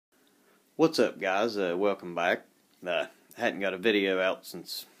What's up, guys? Welcome back. Hadn't got a video out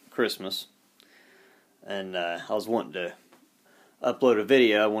since Christmas, and I was wanting to upload a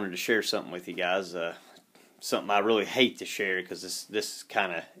video. I wanted to share something with you guys. Something I really hate to share because this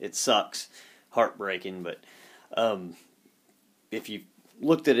kind of, it sucks, heartbreaking. But if you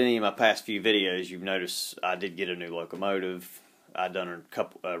looked at any of my past few videos, you've noticed I did get a new locomotive. I've done a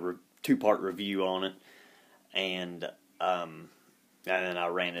couple two-part review on it, and then I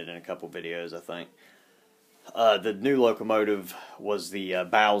ran it in a couple videos, I think. The new locomotive was the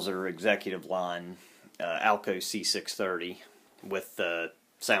Bowser Executive Line Alco C630 with the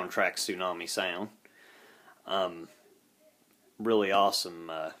Soundtrack Tsunami sound. Really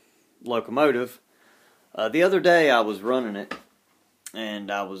awesome locomotive. The other day I was running it, and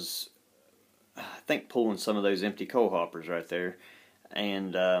I was, I think, pulling some of those empty coal hoppers right there,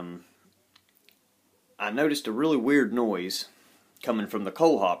 and I noticed a really weird noise coming from the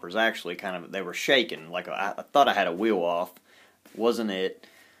coal hoppers. Actually, kind of, they were shaking, like I thought I had a wheel off. Wasn't it?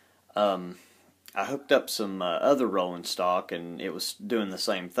 I hooked up some other rolling stock, and it was doing the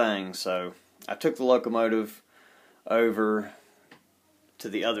same thing. So I took the locomotive over to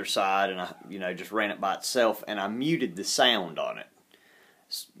the other side, and I, just ran it by itself, and I muted the sound on it,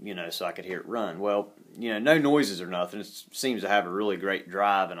 so I could hear it run. Well, no noises or nothing. It seems to have a really great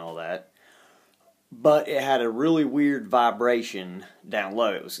drive and all that. But it had a really weird vibration down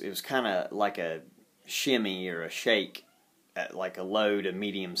low. It was kind of like a shimmy or a shake at like a low to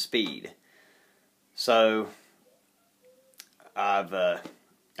medium speed. So I've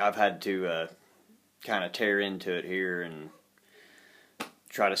had to kind of tear into it here and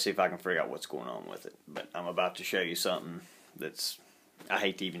try to see if I can figure out what's going on with it. But I'm about to show you something that's, I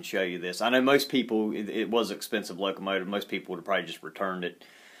hate to even show you this. I know most people, it was an expensive locomotive. Most people would have probably just returned it.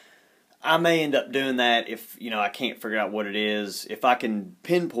 I may end up doing that if, I can't figure out what it is. If I can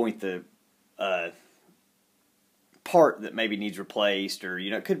pinpoint the part that maybe needs replaced, or,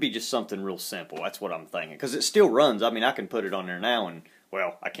 it could be just something real simple. That's what I'm thinking. Because it still runs. I mean, I can put it on there now, and,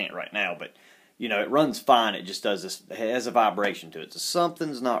 well, I can't right now, but, it runs fine. It just does this, it has a vibration to it. So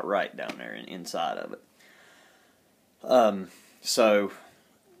something's not right down there inside of it. And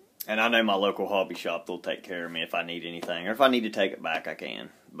I know my local hobby shop, they'll take care of me if I need anything. Or if I need to take it back, I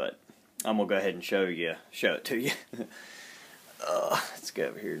can. But I'm going to go ahead and show it to you. Let's go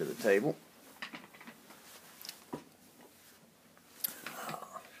over here to the table.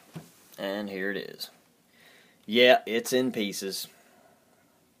 And here it is. Yeah, it's in pieces.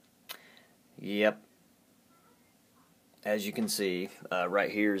 Yep. As you can see,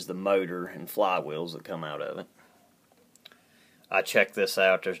 right here is the motor and flywheels that come out of it. I checked this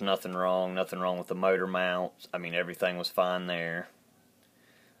out. There's nothing wrong with the motor mount. I mean, everything was fine there.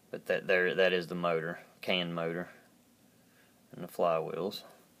 But that is the motor, can motor, and the flywheels.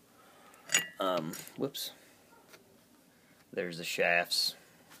 Whoops. There's the shafts.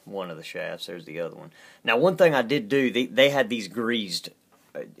 One of the shafts. There's the other one. Now, one thing I did do, they had these greased,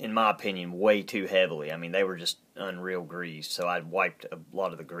 in my opinion, way too heavily. I mean, they were just unreal greased, so I wiped a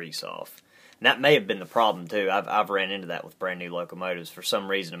lot of the grease off. And that may have been the problem, too. I've ran into that with brand new locomotives. For some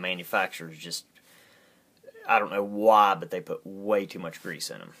reason, the manufacturers just, I don't know why, but they put way too much grease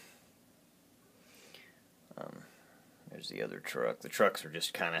in them. There's the other truck. The trucks are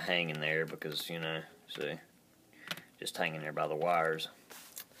just kind of hanging there because, see, just hanging there by the wires.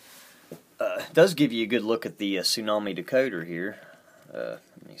 It does give you a good look at the Tsunami decoder here. Let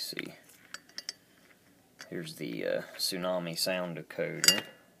me see. Here's the Tsunami sound decoder.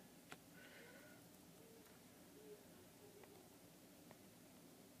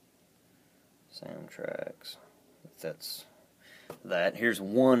 Soundtracks. That's that. Here's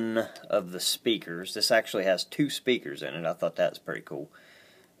one of the speakers. This actually has two speakers in it. I thought that's pretty cool.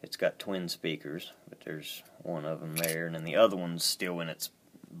 It's got twin speakers, but there's one of them there, and then the other one's still in its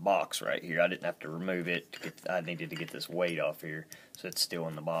box right here. I didn't have to remove it. I needed to get this weight off here, so it's still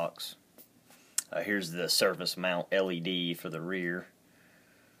in the box. Here's the surface mount LED for the rear.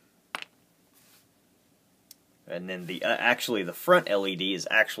 And then actually the front LED is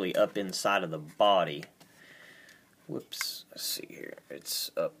actually up inside of the body. Whoops, let's see here.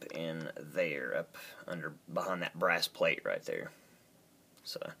 It's up in there, up behind that brass plate right there.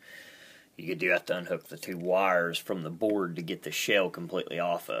 So you do have to unhook the two wires from the board to get the shell completely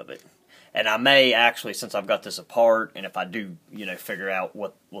off of it. And I may actually, since I've got this apart, and if I do, figure out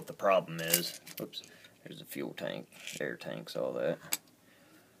what the problem is. Whoops, there's the fuel tank, air tanks, all that.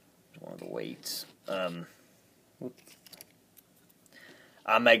 There's one of the weights.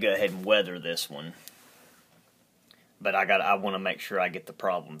 I may go ahead and weather this one, but I want to make sure I get the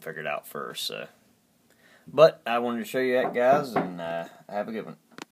problem figured out first. But I wanted to show you that, guys, and have a good one.